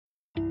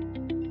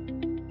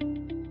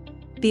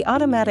The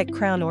automatic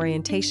crown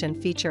orientation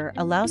feature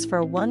allows for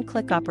a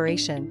one-click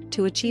operation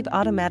to achieve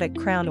automatic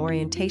crown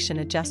orientation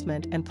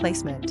adjustment and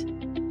placement.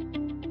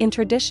 In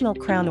traditional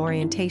crown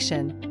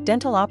orientation,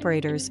 dental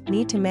operators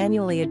need to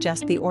manually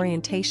adjust the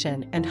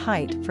orientation and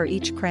height for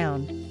each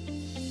crown.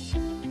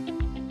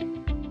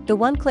 The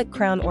one-click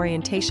crown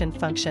orientation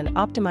function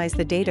optimizes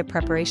the data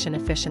preparation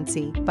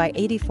efficiency by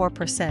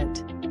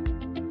 84%.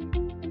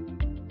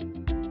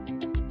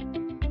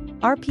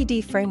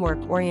 RPD framework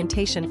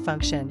orientation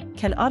function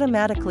can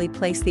automatically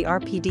place the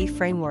RPD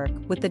framework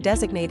with the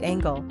designate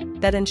angle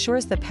that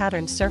ensures the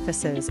patterned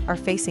surfaces are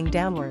facing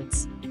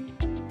downwards.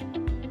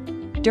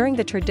 During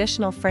the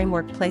traditional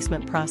framework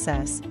placement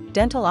process,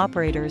 dental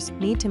operators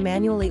need to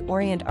manually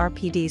orient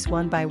RPDs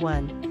one by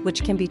one,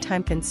 which can be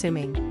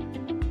time-consuming.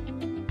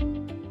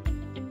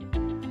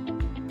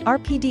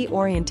 RPD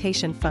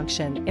orientation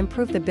function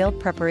improves the build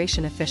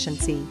preparation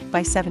efficiency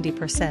by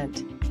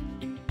 70%.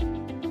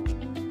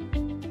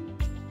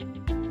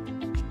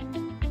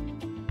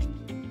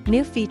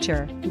 New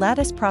feature,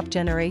 lattice prop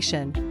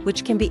generation,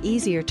 which can be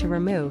easier to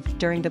remove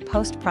during the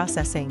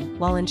post-processing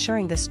while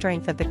ensuring the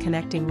strength of the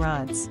connecting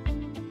rods.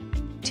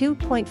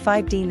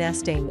 2.5D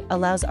nesting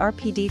allows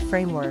RPD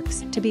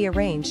frameworks to be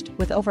arranged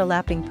with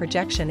overlapping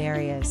projection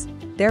areas,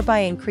 thereby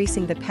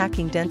increasing the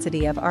packing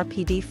density of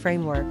RPD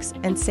frameworks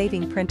and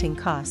saving printing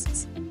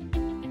costs.